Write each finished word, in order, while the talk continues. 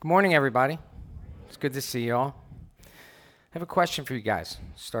Good morning, everybody. It's good to see you all. I have a question for you guys.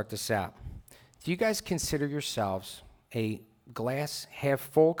 Start this out. Do you guys consider yourselves a glass half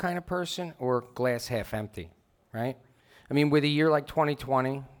full kind of person or glass half empty, right? I mean, with a year like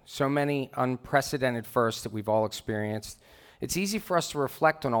 2020, so many unprecedented firsts that we've all experienced, it's easy for us to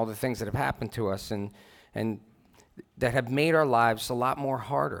reflect on all the things that have happened to us and that have made our lives a lot more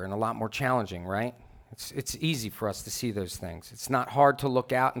harder and a lot more challenging, right? It's easy for us to see those things. It's not hard to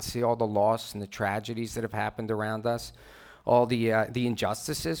look out and see all the loss and the tragedies that have happened around us, all the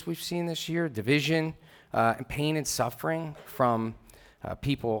injustices we've seen this year, division, and pain and suffering from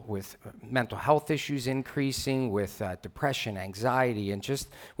people with mental health issues increasing, with depression, anxiety, and just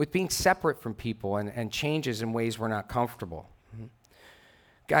with being separate from people and changes in ways we're not comfortable.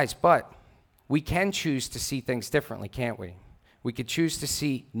 Guys, but we can choose to see things differently, can't we? We could choose to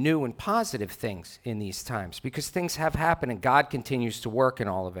see new and positive things in these times because things have happened and God continues to work in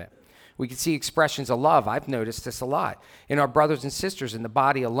all of it. We can see expressions of love. I've noticed this a lot in our brothers and sisters in the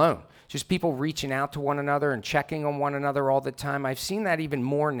body alone. Just people reaching out to one another and checking on one another all the time. I've seen that even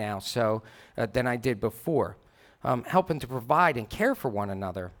more now than I did before. Helping to provide and care for one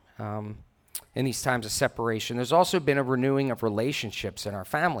another in these times of separation. There's also been a renewing of relationships in our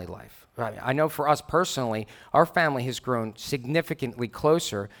family life. I know for us personally, our family has grown significantly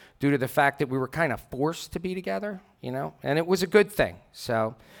closer due to the fact that we were kind of forced to be together, and it was a good thing.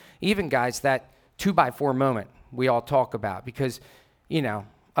 So even guys, that 2x4 moment we all talk about because,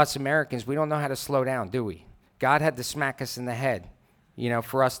 us Americans, we don't know how to slow down, do we? God had to smack us in the head,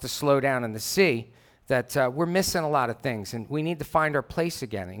 for us to slow down and to see that we're missing a lot of things and we need to find our place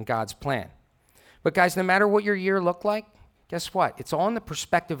again in God's plan. But guys, no matter what your year looked like, guess what? It's all in the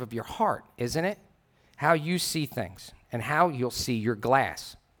perspective of your heart, isn't it? How you see things and how you'll see your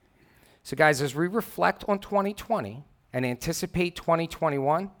glass. So guys, as we reflect on 2020 and anticipate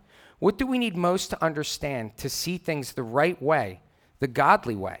 2021, what do we need most to understand to see things the right way, the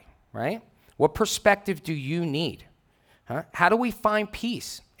godly way, right? What perspective do you need? How do we find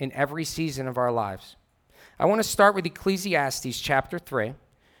peace in every season of our lives? I want to start with Ecclesiastes chapter 3.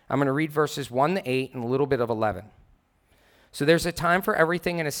 I'm going to read verses 1 to 8 and a little bit of 11. So there's a time for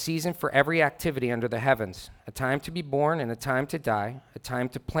everything and a season for every activity under the heavens, a time to be born and a time to die, a time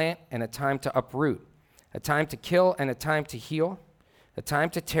to plant and a time to uproot, a time to kill and a time to heal, a time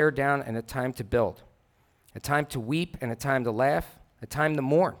to tear down and a time to build, a time to weep and a time to laugh, a time to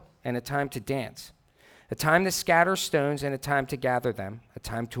mourn and a time to dance, a time to scatter stones and a time to gather them, a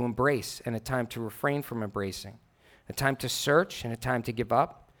time to embrace and a time to refrain from embracing, a time to search and a time to give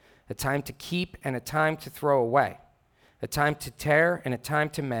up, a time to keep and a time to throw away, a time to tear and a time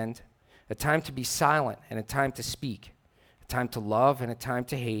to mend, a time to be silent and a time to speak, a time to love and a time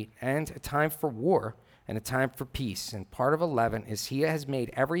to hate, and a time for war and a time for peace. And part of 11 is he has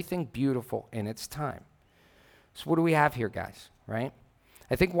made everything beautiful in its time. So what do we have here, guys, right?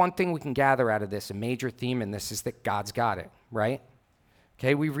 I think one thing we can gather out of this, a major theme in this, is that God's got it, right?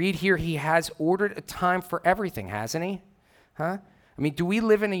 Okay, we read here he has ordered a time for everything, hasn't he? I mean, do we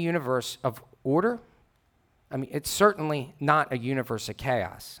live in a universe of order? I mean, it's certainly not a universe of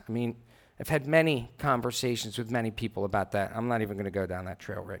chaos. I mean, I've had many conversations with many people about that. I'm not even going to go down that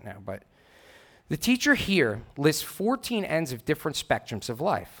trail right now. But the teacher here lists 14 ends of different spectrums of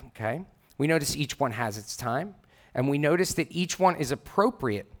life, okay? We notice each one has its time, and we notice that each one is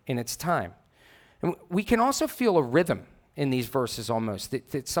appropriate in its time. And we can also feel a rhythm in these verses almost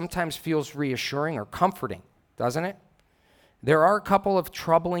that sometimes feels reassuring or comforting, doesn't it? There are a couple of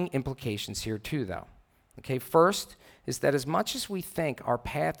troubling implications here too, though. Okay, first is that as much as we think our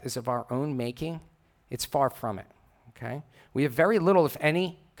path is of our own making, it's far from it, okay? We have very little, if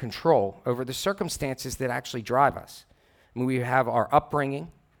any, control over the circumstances that actually drive us. I mean, we have our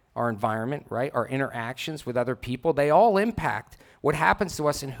upbringing, our environment, right? Our interactions with other people. They all impact what happens to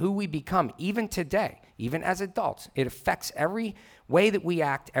us and who we become, even today, even as adults. It affects every way that we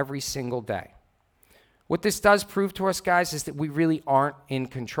act every single day. What this does prove to us, guys, is that we really aren't in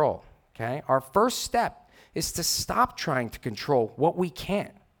control, okay? Our first step is to stop trying to control what we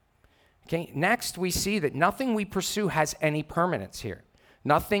can't. Okay, next we see that nothing we pursue has any permanence here.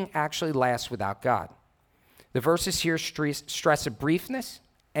 Nothing actually lasts without God. The verses here stress a briefness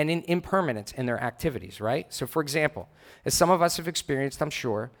and an impermanence in their activities, right? So for example, as some of us have experienced, I'm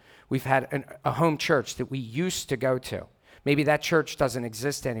sure, we've had a home church that we used to go to. Maybe that church doesn't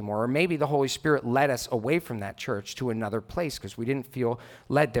exist anymore, or maybe the Holy Spirit led us away from that church to another place because we didn't feel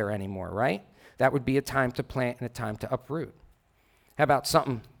led there anymore, right? That would be a time to plant and a time to uproot. How about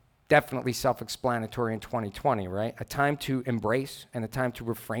something definitely self-explanatory in 2020, right? A time to embrace and a time to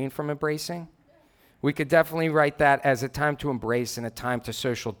refrain from embracing, We could definitely write that as a time to embrace and a time to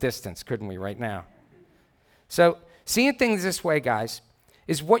social distance, couldn't we, right now? So seeing things this way, guys,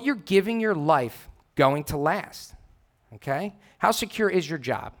 is what you're giving your life going to last, okay? How secure is your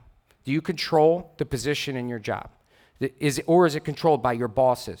job? Do you control the position in your job? Or is it controlled by your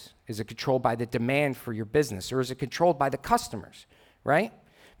bosses? Is it controlled by the demand for your business? Or is it controlled by the customers, right?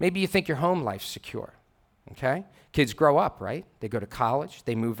 Maybe you think your home life's secure, okay? Kids grow up, right? They go to college,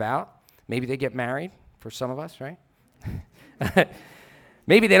 they move out. Maybe they get married, for some of us, right?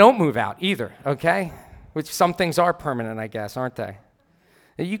 Maybe they don't move out either, okay? Which some things are permanent, I guess, aren't they?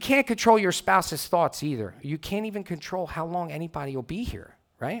 You can't control your spouse's thoughts either. You can't even control how long anybody will be here,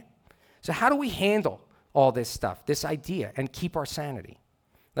 right? So how do we handle all this stuff, this idea, and keep our sanity?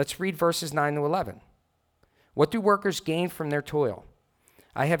 Let's read verses 9 to 11. What do workers gain from their toil?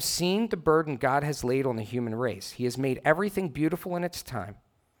 I have seen the burden God has laid on the human race. He has made everything beautiful in its time.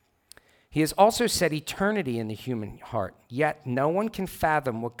 He has also set eternity in the human heart, yet no one can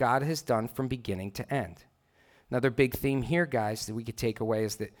fathom what God has done from beginning to end. Another big theme here, guys, that we could take away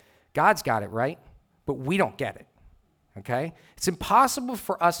is that God's got it right, but we don't get it, okay? It's impossible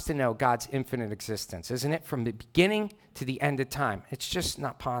for us to know God's infinite existence, isn't it? From the beginning to the end of time. It's just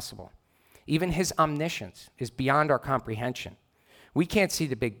not possible. Even his omniscience is beyond our comprehension. We can't see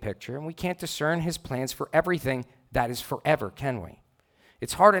the big picture, and we can't discern his plans for everything that is forever, can we?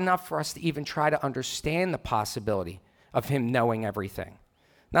 It's hard enough for us to even try to understand the possibility of him knowing everything.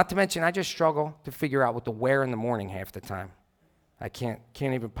 Not to mention, I just struggle to figure out what to wear in the morning half the time. I can't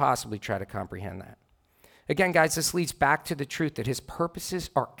even possibly try to comprehend that. Again, guys, this leads back to the truth that his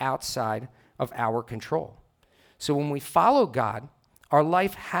purposes are outside of our control. So when we follow God, our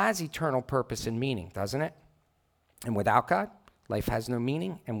life has eternal purpose and meaning, doesn't it? And without God, life has no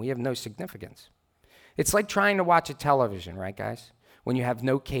meaning and we have no significance. It's like trying to watch a television, right, guys? When you have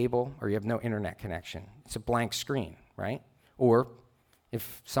no cable or you have no internet connection. It's a blank screen, right? Or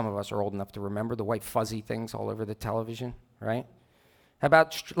if some of us are old enough to remember the white fuzzy things all over the television, right? How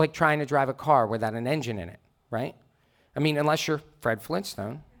about like trying to drive a car without an engine in it, right? I mean, unless you're Fred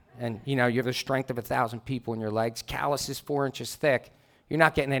Flintstone and, you have the strength of 1,000 people in your legs, calluses 4 inches thick, you're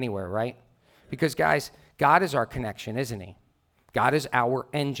not getting anywhere, right? Because, guys, God is our connection, isn't he? God is our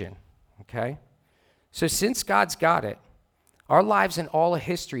engine, okay? So since God's got it, our lives and all of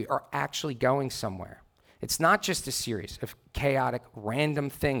history are actually going somewhere. It's not just a series of chaotic, random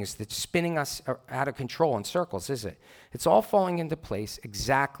things that's spinning us out of control in circles, is it? It's all falling into place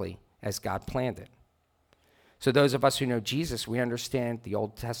exactly as God planned it. So those of us who know Jesus, we understand the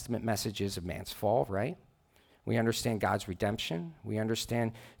Old Testament messages of man's fall, right? We understand God's redemption. We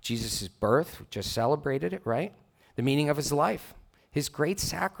understand Jesus' birth. We just celebrated it, right? The meaning of his life, his great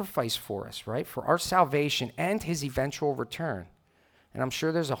sacrifice for us, right? For our salvation and his eventual return. And I'm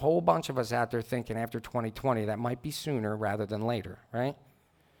sure there's a whole bunch of us out there thinking after 2020 that might be sooner rather than later, right?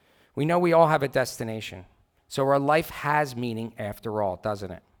 We know we all have a destination. So our life has meaning after all,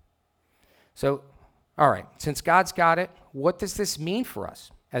 doesn't it? So, all right, since God's got it, what does this mean for us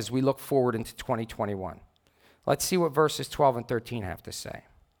as we look forward into 2021? Let's see what verses 12 and 13 have to say.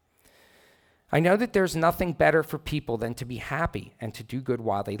 I know that there's nothing better for people than to be happy and to do good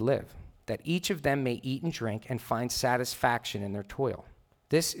while they live, that each of them may eat and drink and find satisfaction in their toil.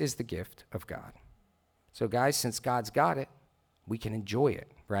 This is the gift of God. So guys, since God's got it, we can enjoy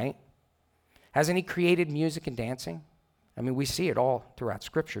it, right? Hasn't he created music and dancing? I mean, we see it all throughout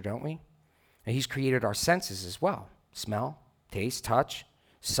Scripture, don't we? And he's created our senses as well. Smell, taste, touch,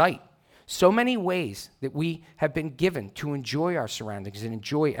 sight. So many ways that we have been given to enjoy our surroundings and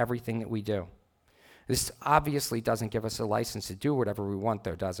enjoy everything that we do. This obviously doesn't give us a license to do whatever we want,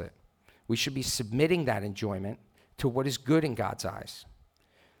 though, does it? We should be submitting that enjoyment to what is good in God's eyes.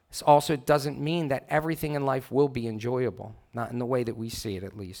 This also doesn't mean that everything in life will be enjoyable, not in the way that we see it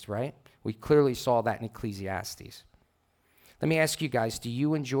at least, right? We clearly saw that in Ecclesiastes. Let me ask you guys, do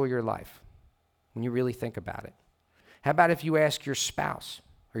you enjoy your life when you really think about it? How about if you ask your spouse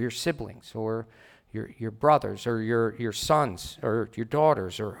or your siblings or your brothers or your sons or your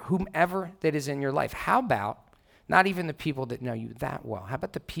daughters or whomever that is in your life? How about not even the people that know you that well? How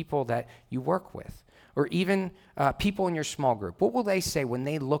about the people that you work with? Or even people in your small group? What will they say when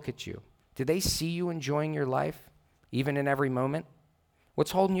they look at you? Do they see you enjoying your life, even in every moment?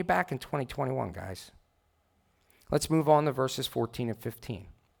 What's holding you back in 2021, guys? Let's move on to verses 14 and 15.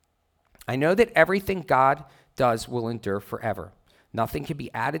 I know that everything God does will endure forever. Nothing can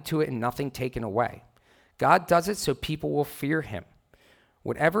be added to it and nothing taken away. God does it so people will fear him.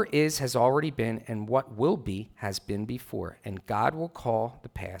 Whatever is has already been, and what will be has been before, and God will call the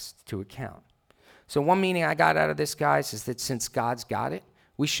past to account. So one meaning I got out of this, guys, is that since God's got it,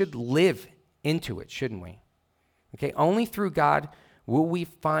 we should live into it, shouldn't we? Okay, only through God will we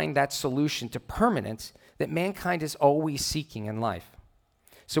find that solution to permanence that mankind is always seeking in life.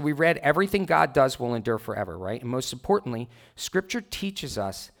 So we read everything God does will endure forever, right? And most importantly, Scripture teaches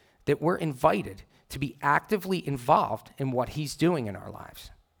us that we're invited to be actively involved in what he's doing in our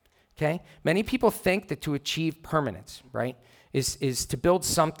lives, okay? Many people think that to achieve permanence, right, is to build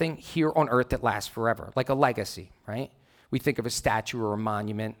something here on earth that lasts forever, like a legacy, right? We think of a statue or a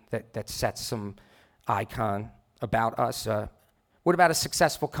monument that sets some icon about us. What about a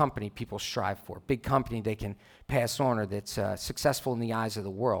successful company people strive for? Big company they can pass on or that's successful in the eyes of the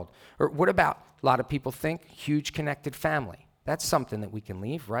world. Or what about, a lot of people think, huge connected family. That's something that we can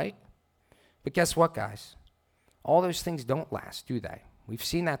leave, right? But guess what, guys? All those things don't last, do they? We've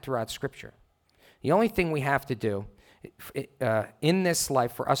seen that throughout Scripture. The only thing we have to do in this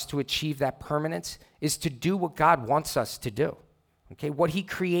life for us to achieve that permanence is to do what God wants us to do, okay? What he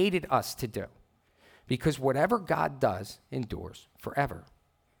created us to do. Because whatever God does endures forever,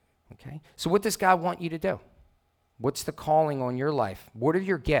 okay? So what does God want you to do? What's the calling on your life? What are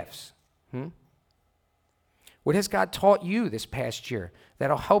your gifts? What has God taught you this past year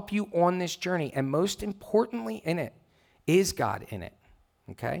that'll help you on this journey? And most importantly in it, is God in it,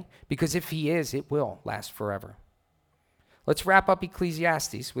 okay? Because if he is, it will last forever. Let's wrap up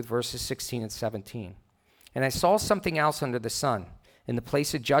Ecclesiastes with verses 16 and 17. And I saw something else under the sun. In the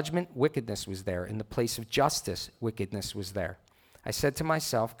place of judgment, wickedness was there. In the place of justice, wickedness was there. I said to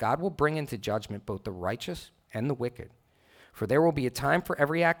myself, God will bring into judgment both the righteous and the wicked. For there will be a time for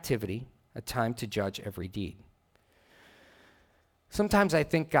every activity, a time to judge every deed. Sometimes I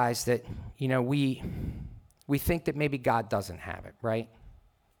think, guys, that, we think that maybe God doesn't have it, right?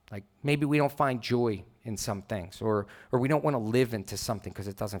 Like maybe we don't find joy in some things, or we don't want to live into something because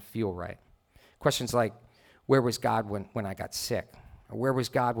it doesn't feel right. Questions like, where was God when I got sick? Or where was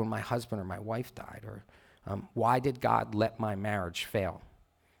God when my husband or my wife died? Or why did God let my marriage fail?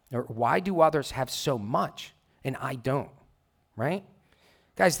 Or why do others have so much and I don't, right?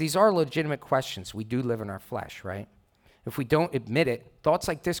 Guys, these are legitimate questions. We do live in our flesh, right? If we don't admit it, thoughts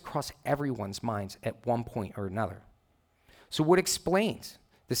like this cross everyone's minds at one point or another. So what explains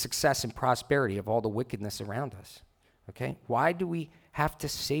the success and prosperity of all the wickedness around us? Okay? Why do we have to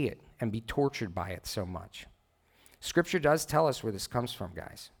see it and be tortured by it so much? Scripture does tell us where this comes from,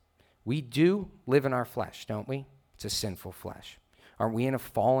 guys. We do live in our flesh, don't we? It's a sinful flesh. Aren't we in a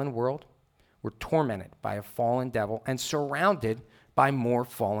fallen world? We're tormented by a fallen devil and surrounded by more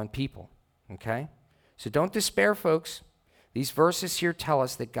fallen people, okay? So don't despair, folks. These verses here tell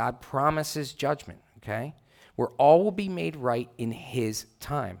us that God promises judgment, okay? Where all will be made right in his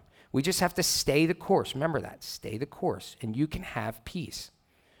time. We just have to stay the course. Remember that. Stay the course, and you can have peace,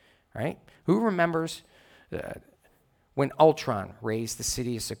 right? Who remembers when Ultron raised the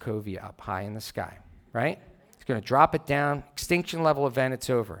city of Sokovia up high in the sky, right? It's going to drop it down. Extinction level event, it's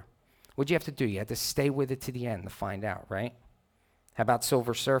over. What'd you have to do? You had to stay with it to the end to find out, right? How about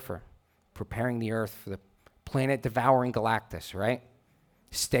Silver Surfer? Preparing the earth for the planet-devouring Galactus, right?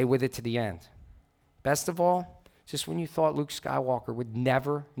 Stay with it to the end. Best of all, just when you thought Luke Skywalker would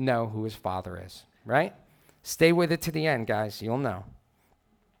never know who his father is, right? Stay with it to the end, guys. You'll know.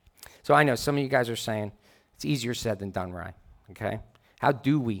 So I know some of you guys are saying, it's easier said than done, right? Okay? How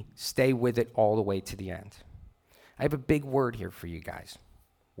do we stay with it all the way to the end? I have a big word here for you guys.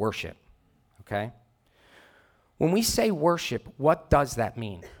 Worship, okay? When we say worship, what does that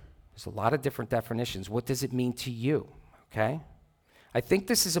mean? There's a lot of different definitions. What does it mean to you, okay? I think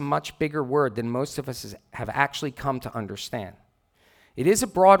this is a much bigger word than most of us have actually come to understand. It is a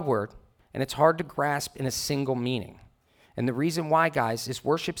broad word, and it's hard to grasp in a single meaning. And the reason why, guys, is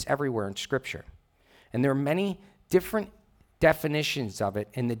worship's everywhere in Scripture. And there are many different definitions of it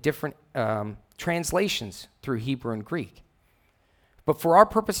in the different translations through Hebrew and Greek. But for our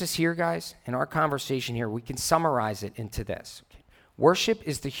purposes here, guys, in our conversation here, we can summarize it into this. Okay? Worship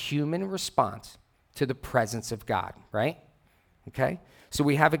is the human response to the presence of God, right? Okay? So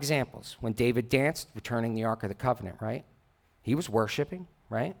we have examples. When David danced, returning the Ark of the Covenant, right? He was worshiping,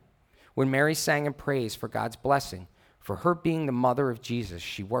 right? When Mary sang in praise for God's blessing, for her being the mother of Jesus,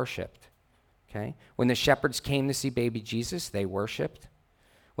 she worshiped. Okay? When the shepherds came to see baby Jesus, they worshiped.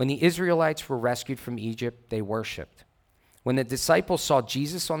 When the Israelites were rescued from Egypt, they worshiped. When the disciples saw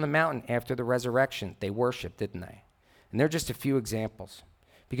Jesus on the mountain after the resurrection, they worshiped, didn't they? And they're just a few examples.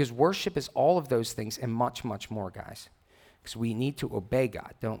 Because worship is all of those things and much, much more, guys. Because we need to obey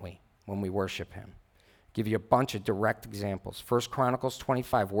God, don't we, when we worship him? Give you a bunch of direct examples. 1 Chronicles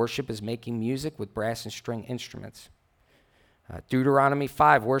 25, worship is making music with brass and string instruments. Deuteronomy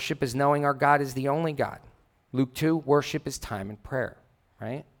 5, worship is knowing our God is the only God. Luke 2, worship is time and prayer,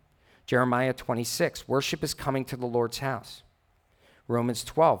 right? Jeremiah 26, worship is coming to the Lord's house. Romans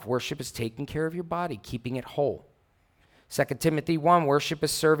 12, worship is taking care of your body, keeping it whole. 2 Timothy 1, worship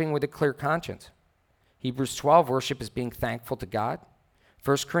is serving with a clear conscience. Hebrews 12, worship is being thankful to God.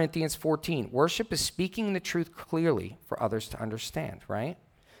 1 Corinthians 14, worship is speaking the truth clearly for others to understand, right?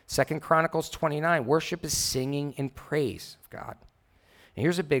 2 Chronicles 29, worship is singing in praise of God. And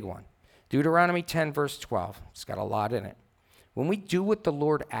here's a big one. Deuteronomy 10, verse 12. It's got a lot in it. When we do what the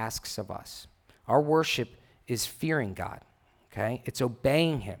Lord asks of us, our worship is fearing God, okay? It's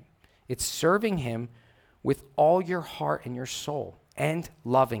obeying him. It's serving him with all your heart and your soul and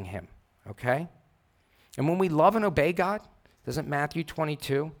loving him, okay? And when we love and obey God, doesn't Matthew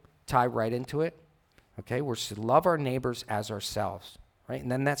 22 tie right into it? Okay, we're to love our neighbors as ourselves, right? And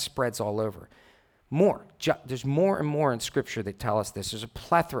then that spreads all over. There's more and more in Scripture that tell us this. There's a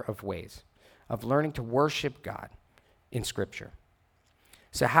plethora of ways of learning to worship God in Scripture.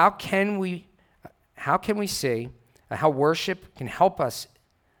 So how can we see how worship can help us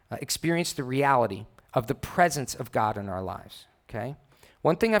experience the reality of the presence of God in our lives, okay?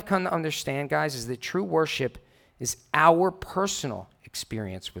 One thing I've come to understand, guys, is that true worship is our personal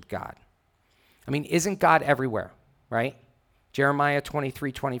experience with God. I mean, isn't God everywhere, right? Jeremiah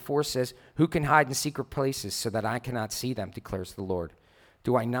 23:24 says, "Who can hide in secret places so that I cannot see them, declares the Lord.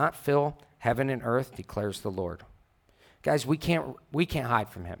 Do I not fill heaven and earth, declares the Lord." Guys, we can't hide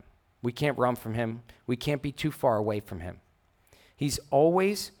from him. We can't run from him. We can't be too far away from him. He's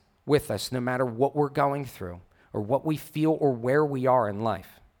always with us, no matter what we're going through or what we feel or where we are in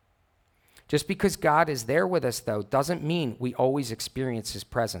life. Just because God is there with us, though, doesn't mean we always experience his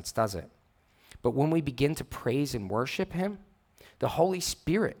presence, does it? But when we begin to praise and worship him, the Holy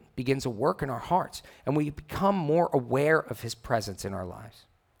Spirit begins to work in our hearts, and we become more aware of his presence in our lives.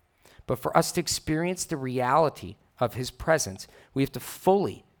 But for us to experience the reality of his presence, we have to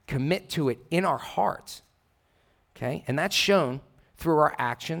fully commit to it in our hearts, okay? And that's shown through our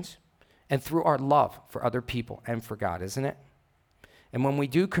actions and through our love for other people and for God, isn't it? And when we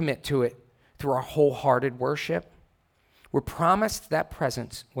do commit to it through our wholehearted worship, we're promised that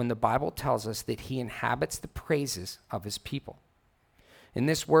presence when the Bible tells us that he inhabits the praises of his people. In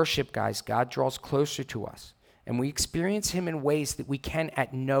this worship, guys, God draws closer to us, and we experience him in ways that we can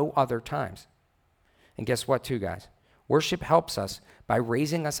at no other times. And guess what, too, guys? Worship helps us by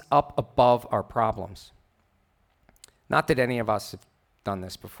raising us up above our problems. Not that any of us have done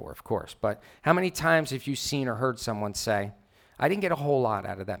this before, of course, but how many times have you seen or heard someone say, "I didn't get a whole lot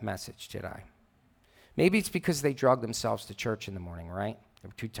out of that message, did I?" Maybe it's because they drugged themselves to church in the morning, right? They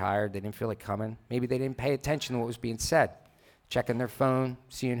were too tired. They didn't feel like coming. Maybe they didn't pay attention to what was being said. Checking their phone,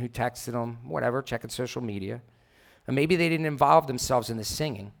 seeing who texted them, whatever, checking social media. And maybe they didn't involve themselves in the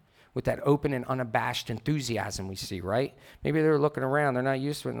singing with that open and unabashed enthusiasm we see, right? Maybe they're looking around. They're not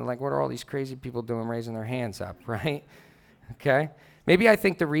used to it. And they're like, what are all these crazy people doing raising their hands up, right? Okay? Maybe I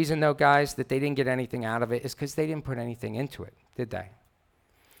think the reason, though, guys, that they didn't get anything out of it is because they didn't put anything into it, did they?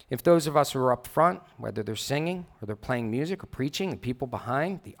 If those of us who are up front, whether they're singing or they're playing music or preaching, the people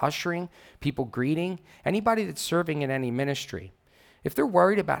behind, the ushering, people greeting, anybody that's serving in any ministry, if they're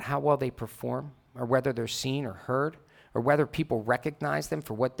worried about how well they perform or whether they're seen or heard or whether people recognize them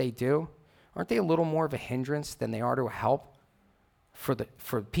for what they do, aren't they a little more of a hindrance than they are to a help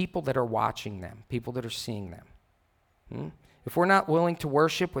for people that are watching them, people that are seeing them? If we're not willing to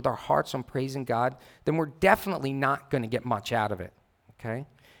worship with our hearts on praising God, then we're definitely not going to get much out of it, okay?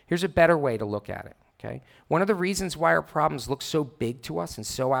 Here's a better way to look at it, okay? One of the reasons why our problems look so big to us and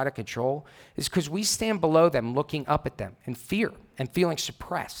so out of control is because we stand below them looking up at them in fear and feeling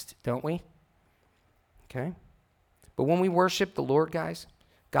suppressed, don't we? Okay? But when we worship the Lord, guys,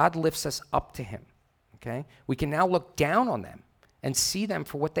 God lifts us up to him, okay? We can now look down on them and see them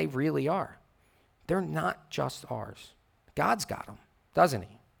for what they really are. They're not just ours. God's got them, doesn't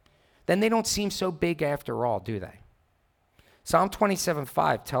he? Then they don't seem so big after all, do they? Psalm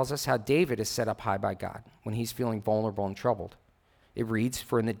 27:5 tells us how David is set up high by God when he's feeling vulnerable and troubled. It reads,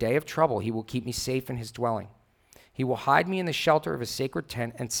 "For in the day of trouble he will keep me safe in his dwelling. He will hide me in the shelter of his sacred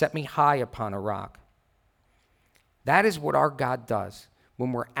tent and set me high upon a rock." That is what our God does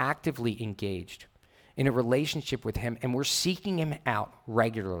when we're actively engaged in a relationship with him and we're seeking him out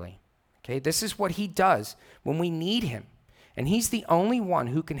regularly. Okay, this is what he does when we need him. And he's the only one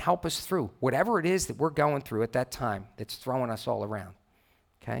who can help us through whatever it is that we're going through at that time that's throwing us all around,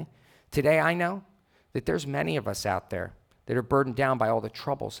 okay? Today, I know that there's many of us out there that are burdened down by all the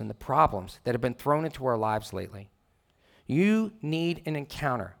troubles and the problems that have been thrown into our lives lately. You need an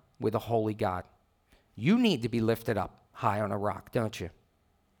encounter with a holy God. You need to be lifted up high on a rock, don't you?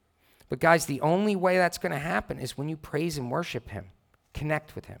 But guys, the only way that's going to happen is when you praise and worship him,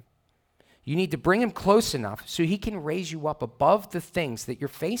 connect with him, You need to bring him close enough so he can raise you up above the things that you're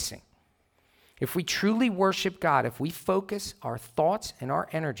facing. If we truly worship God, if we focus our thoughts and our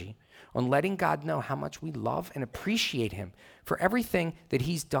energy on letting God know how much we love and appreciate him for everything that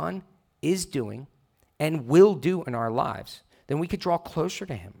he's done, is doing, and will do in our lives, then we could draw closer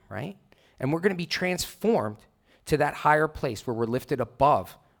to him, right? And we're going to be transformed to that higher place where we're lifted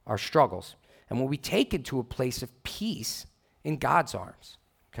above our struggles. And we'll be taken to a place of peace in God's arms,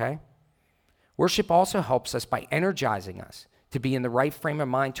 okay? Worship also helps us by energizing us to be in the right frame of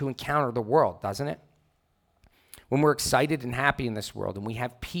mind to encounter the world, doesn't it? When we're excited and happy in this world and we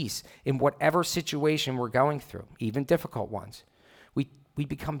have peace in whatever situation we're going through, even difficult ones, we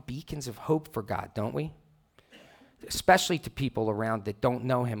become beacons of hope for God, don't we? Especially to people around that don't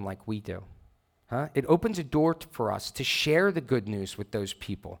know him like we do. It opens a door for us to share the good news with those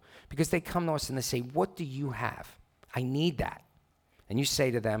people because they come to us and they say, what do you have? I need that. And you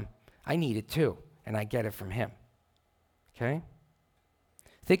say to them, I need it too, and I get it from him. Okay?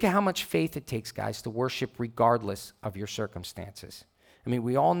 Think of how much faith it takes, guys, to worship regardless of your circumstances. I mean,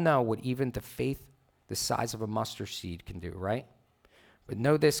 we all know what even the faith the size of a mustard seed can do, right? But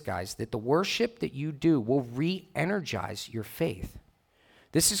know this, guys, that the worship that you do will re-energize your faith.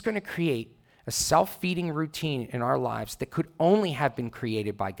 This is going to create a self-feeding routine in our lives that could only have been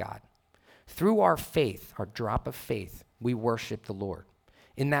created by God. Through our faith, our drop of faith, we worship the Lord.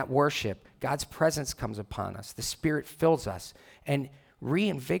 In that worship, God's presence comes upon us. The Spirit fills us and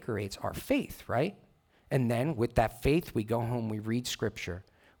reinvigorates our faith, right? And then with that faith, we go home, we read Scripture,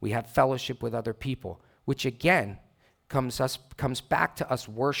 we have fellowship with other people, which again comes back to us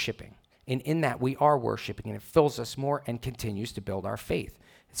worshiping. And in that, we are worshiping, and it fills us more and continues to build our faith.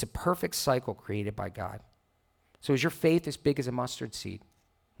 It's a perfect cycle created by God. So is your faith as big as a mustard seed?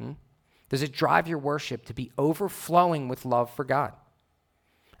 Does it drive your worship to be overflowing with love for God?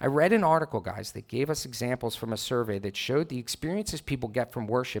 I read an article, guys, that gave us examples from a survey that showed the experiences people get from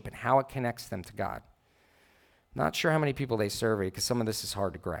worship and how it connects them to God. Not sure how many people they surveyed because some of this is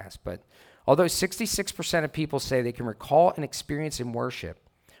hard to grasp, but although 66% of people say they can recall an experience in worship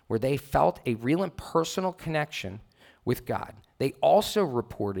where they felt a real and personal connection with God, they also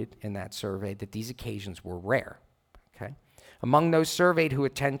reported in that survey that these occasions were rare. Okay? Among those surveyed who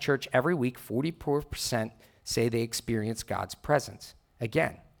attend church every week, 44% say they experience God's presence.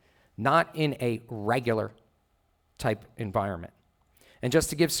 Again, not in a regular type environment. And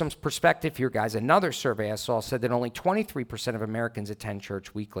just to give some perspective here, guys, another survey I saw said that only 23% of Americans attend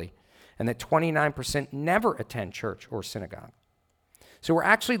church weekly and that 29% never attend church or synagogue. So we're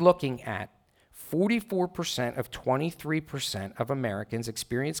actually looking at 44% of 23% of Americans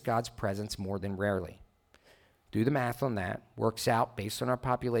experience God's presence more than rarely. Do the math on that. Works out, based on our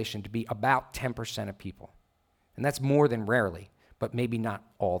population, to be about 10% of people. And that's more than rarely, but maybe not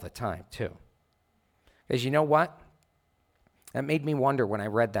all the time, too. Because you know what? That made me wonder when I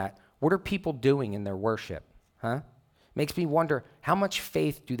read that. What are people doing in their worship? Makes me wonder, how much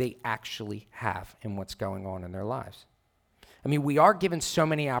faith do they actually have in what's going on in their lives? I mean, we are given so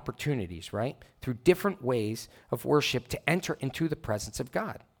many opportunities, right? Through different ways of worship to enter into the presence of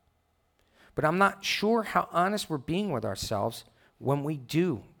God. But I'm not sure how honest we're being with ourselves when we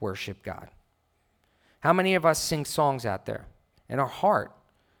do worship God. How many of us sing songs out there, and our heart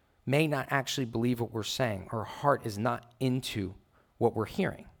may not actually believe what we're saying. Our heart is not into what we're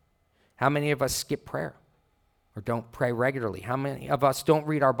hearing. How many of us skip prayer or don't pray regularly? How many of us don't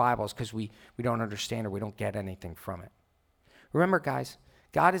read our Bibles because we don't understand or we don't get anything from it? Remember, guys,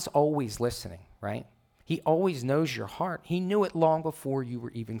 God is always listening, right? He always knows your heart. He knew it long before you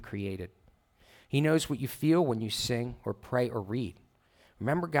were even created. He knows what you feel when you sing or pray or read.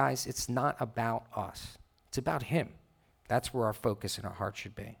 Remember, guys, it's not about us. It's about him. That's where our focus and our heart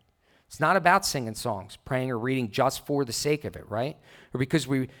should be. It's not about singing songs, praying or reading just for the sake of it, right? Or because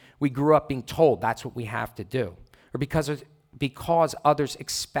we grew up being told that's what we have to do. Or because others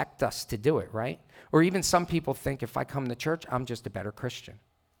expect us to do it, right? Or even some people think if I come to church, I'm just a better Christian,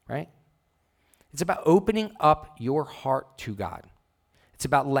 right? It's about opening up your heart to God. It's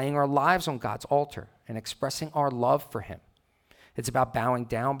about laying our lives on God's altar and expressing our love for him. It's about bowing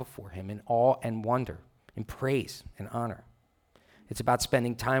down before him in awe and wonder, in praise and honor. It's about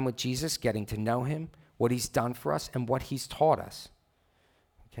spending time with Jesus, getting to know him, what he's done for us, and what he's taught us.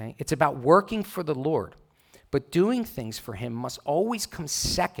 Okay? It's about working for the Lord, but doing things for him must always come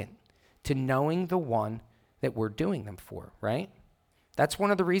second to knowing the one that we're doing them for, right? That's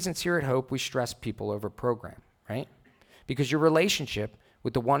one of the reasons here at Hope we stress people over program, right? Because your relationship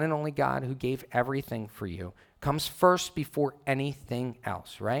with the one and only God who gave everything for you comes first before anything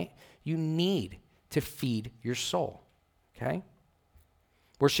else, right? You need to feed your soul, okay?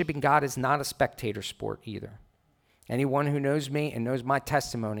 Worshiping God is not a spectator sport either. Anyone who knows me and knows my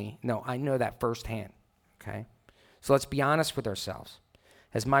testimony, no, I know that firsthand, okay? So let's be honest with ourselves.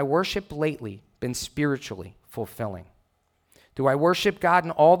 Has my worship lately been spiritually fulfilling? Do I worship God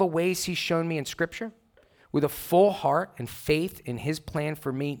in all the ways he's shown me in Scripture? With a full heart and faith in his plan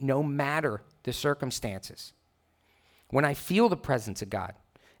for me, no matter the circumstances? When I feel the presence of God,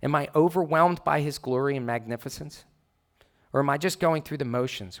 am I overwhelmed by his glory and magnificence? Or am I just going through the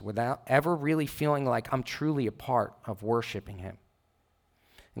motions without ever really feeling like I'm truly a part of worshiping him?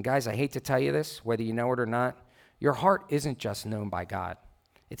 And guys, I hate to tell you this, whether you know it or not, your heart isn't just known by God.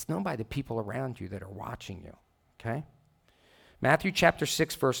 It's known by the people around you that are watching you, okay? Matthew chapter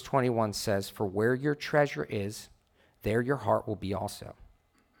 6, verse 21 says, "For where your treasure is, there your heart will be also."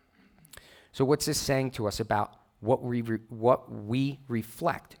 So what's this saying to us about what we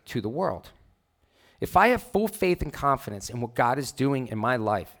reflect to the world? If I have full faith and confidence in what God is doing in my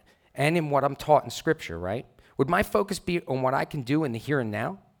life and in what I'm taught in Scripture, right? Would my focus be on what I can do in the here and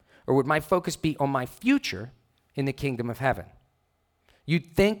now? Or would my focus be on my future in the kingdom of heaven?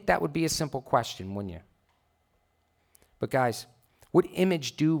 You'd think that would be a simple question, wouldn't you? But guys, what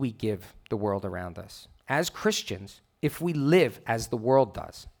image do we give the world around us? As Christians, if we live as the world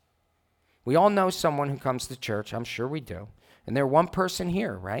does. We all know someone who comes to church, I'm sure we do, and they're one person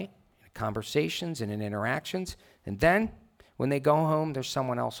here, right? In conversations and in interactions, and then when they go home, there's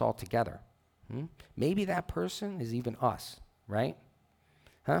someone else altogether. Maybe that person is even us, right?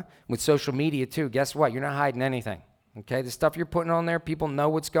 With social media too, guess what? You're not hiding anything, okay? The stuff you're putting on there, people know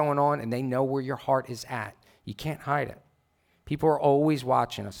what's going on, and they know where your heart is at. You can't hide it. People are always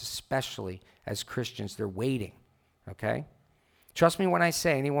watching us, especially as Christians. They're waiting, okay? Trust me when I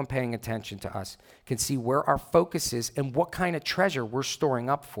say anyone paying attention to us can see where our focus is and what kind of treasure we're storing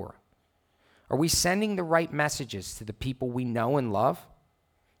up for. Are we sending the right messages to the people we know and love?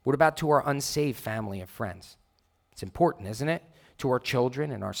 What about to our unsaved family and friends? It's important, isn't it? To our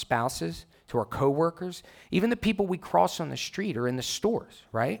children and our spouses, to our coworkers, even the people we cross on the street or in the stores,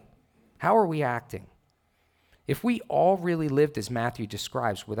 right? How are we acting? If we all really lived as Matthew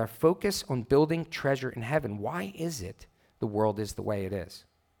describes, with our focus on building treasure in heaven, why is it the world is the way it is?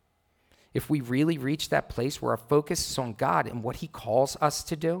 If we really reach that place where our focus is on God and what he calls us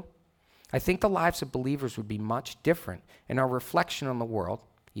to do, I think the lives of believers would be much different and our reflection on the world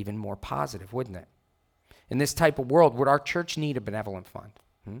even more positive, wouldn't it? In this type of world, would our church need a benevolent fund?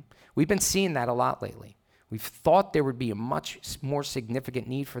 We've been seeing that a lot lately. We've thought there would be a much more significant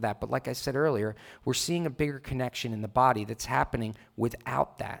need for that, but like I said earlier, we're seeing a bigger connection in the body that's happening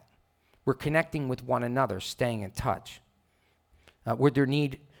without that. We're connecting with one another, staying in touch. Would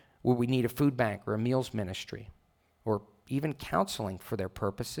we need a food bank or a meals ministry or even counseling for their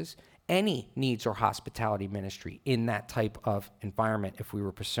purposes? Any needs or hospitality ministry in that type of environment if we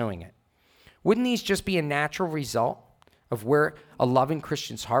were pursuing it. Wouldn't these just be a natural result of where a loving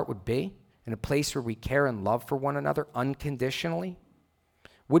Christian's heart would be, in a place where we care and love for one another unconditionally?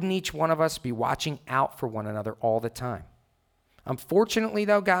 Wouldn't each one of us be watching out for one another all the time? Unfortunately,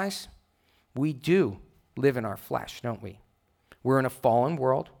 though, guys, we do live in our flesh, don't we? We're in a fallen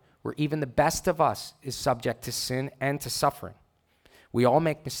world where even the best of us is subject to sin and to suffering. We all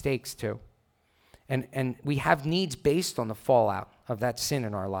make mistakes too. And we have needs based on the fallout of that sin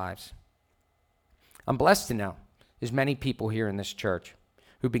in our lives. I'm blessed to know there's many people here in this church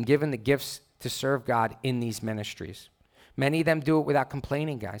who've been given the gifts to serve God in these ministries. Many of them do it without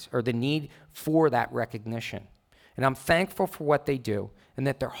complaining, guys, or the need for that recognition. And I'm thankful for what they do and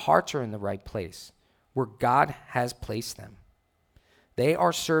that their hearts are in the right place where God has placed them. They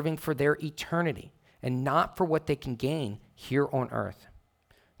are serving for their eternity and not for what they can gain here on earth.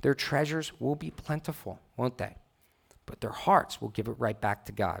 Their treasures will be plentiful, won't they? But their hearts will give it right back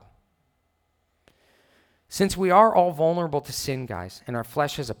to God. Since we are all vulnerable to sin, guys, and our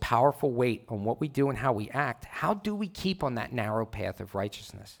flesh has a powerful weight on what we do and how we act, how do we keep on that narrow path of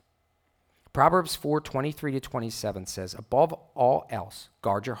righteousness? Proverbs 4:23-27 says, "Above all else,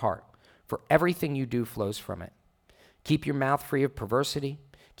 guard your heart, for everything you do flows from it. Keep your mouth free of perversity.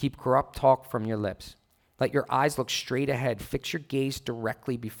 Keep corrupt talk from your lips. Let your eyes look straight ahead. Fix your gaze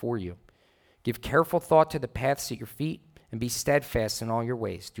directly before you. Give careful thought to the paths at your feet, and be steadfast in all your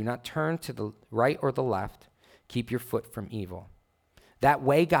ways. Do not turn to the right or the left. Keep your foot from evil." That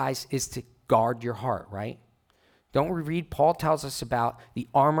way, guys, is to guard your heart, right? Don't we read? Paul tells us about the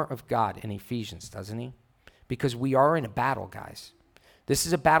armor of God in Ephesians, doesn't he? Because we are in a battle, guys. This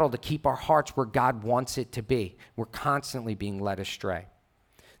is a battle to keep our hearts where God wants it to be. We're constantly being led astray.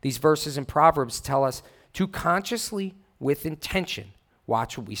 These verses in Proverbs tell us to consciously, with intention,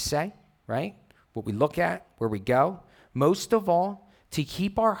 watch what we say, right? What we look at, where we go. Most of all, to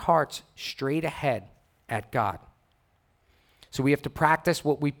keep our hearts straight ahead at God. So we have to practice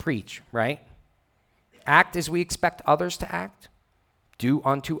what we preach, right? Act as we expect others to act. Do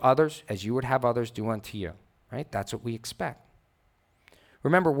unto others as you would have others do unto you, right? That's what we expect.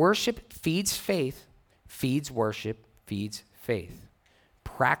 Remember, worship feeds faith, feeds worship, feeds faith.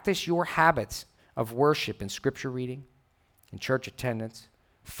 Practice your habits of worship in scripture reading, in church attendance,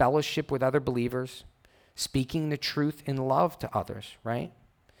 fellowship with other believers, speaking the truth in love to others, right?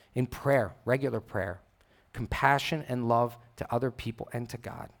 In prayer, regular prayer, compassion and love to other people and to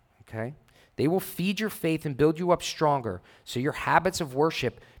God, okay? They will feed your faith and build you up stronger so your habits of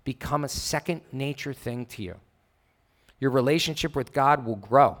worship become a second nature thing to you. Your relationship with God will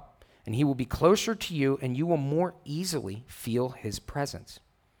grow, and he will be closer to you, and you will more easily feel his presence.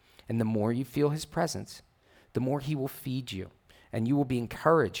 And the more you feel his presence, the more he will feed you, and you will be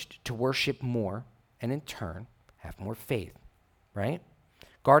encouraged to worship more and in turn have more faith, right?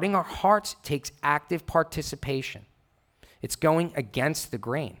 Guarding our hearts takes active participation. It's going against the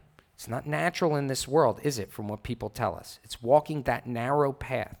grain. It's not natural in this world, is it, from what people tell us? It's walking that narrow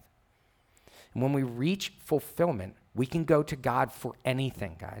path. And when we reach fulfillment, we can go to God for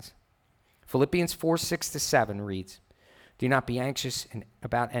anything, guys. Philippians 4:6-7 reads, "Do not be anxious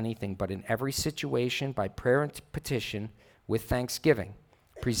about anything, but in every situation, by prayer and petition, with thanksgiving,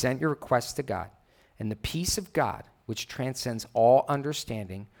 present your requests to God. And the peace of God, which transcends all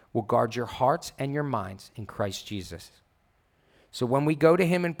understanding, will guard your hearts and your minds in Christ Jesus." So when we go to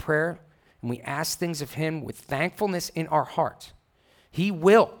him in prayer and we ask things of him with thankfulness in our hearts, he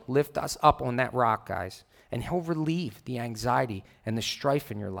will lift us up on that rock, guys, and he'll relieve the anxiety and the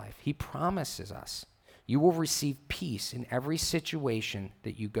strife in your life. He promises us you will receive peace in every situation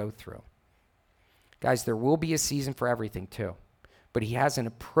that you go through. Guys, there will be a season for everything too, but he has an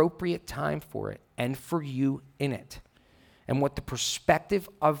appropriate time for it and for you in it. And what the perspective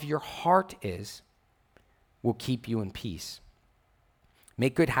of your heart is will keep you in peace.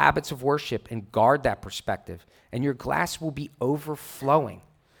 Make good habits of worship and guard that perspective, and your glass will be overflowing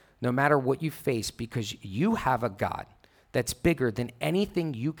no matter what you face, because you have a God that's bigger than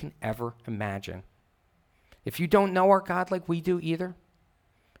anything you can ever imagine. If you don't know our God like we do either,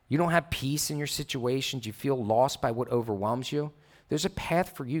 you don't have peace in your situations, you feel lost by what overwhelms you, there's a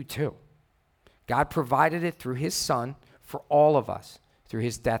path for you too. God provided it through his Son for all of us, through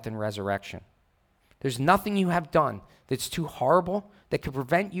his death and resurrection. There's nothing you have done that's too horrible that could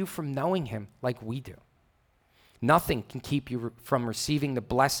prevent you from knowing him like we do. Nothing can keep you from receiving the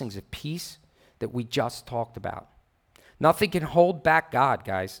blessings of peace that we just talked about. Nothing can hold back God,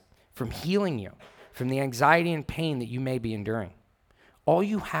 guys, from healing you from the anxiety and pain that you may be enduring. All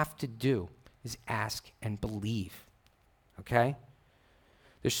you have to do is ask and believe, okay?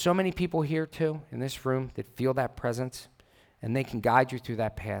 There's so many people here too in this room that feel that presence, and they can guide you through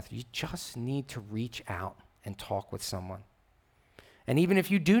that path. You just need to reach out and talk with someone. And even if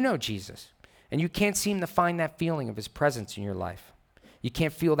you do know Jesus and you can't seem to find that feeling of his presence in your life, you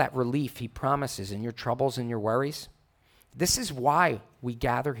can't feel that relief he promises in your troubles and your worries, this is why we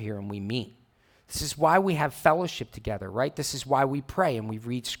gather here and we meet. This is why we have fellowship together, right? This is why we pray and we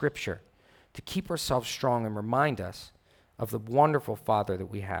read scripture, to keep ourselves strong and remind us of the wonderful Father that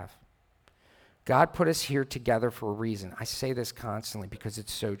we have. God put us here together for a reason. I say this constantly because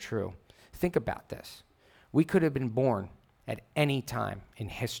it's so true. Think about this. We could have been born at any time in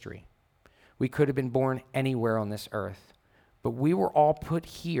history. We could have been born anywhere on this earth. But we were all put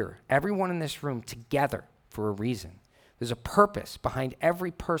here, everyone in this room, together for a reason. There's a purpose behind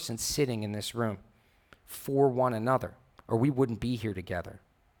every person sitting in this room for one another, or we wouldn't be here together.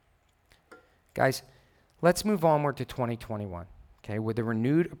 Guys, let's move onward to 2021, okay, with a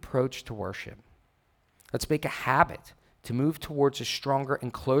renewed approach to worship. Let's make a habit to move towards a stronger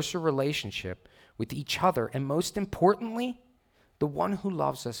and closer relationship with each other, and most importantly, the one who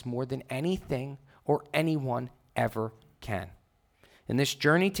loves us more than anything or anyone ever can. In this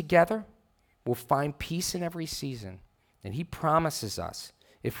journey together, we'll find peace in every season, and he promises us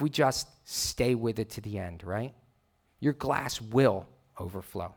if we just stay with it to the end, right? Your glass will overflow.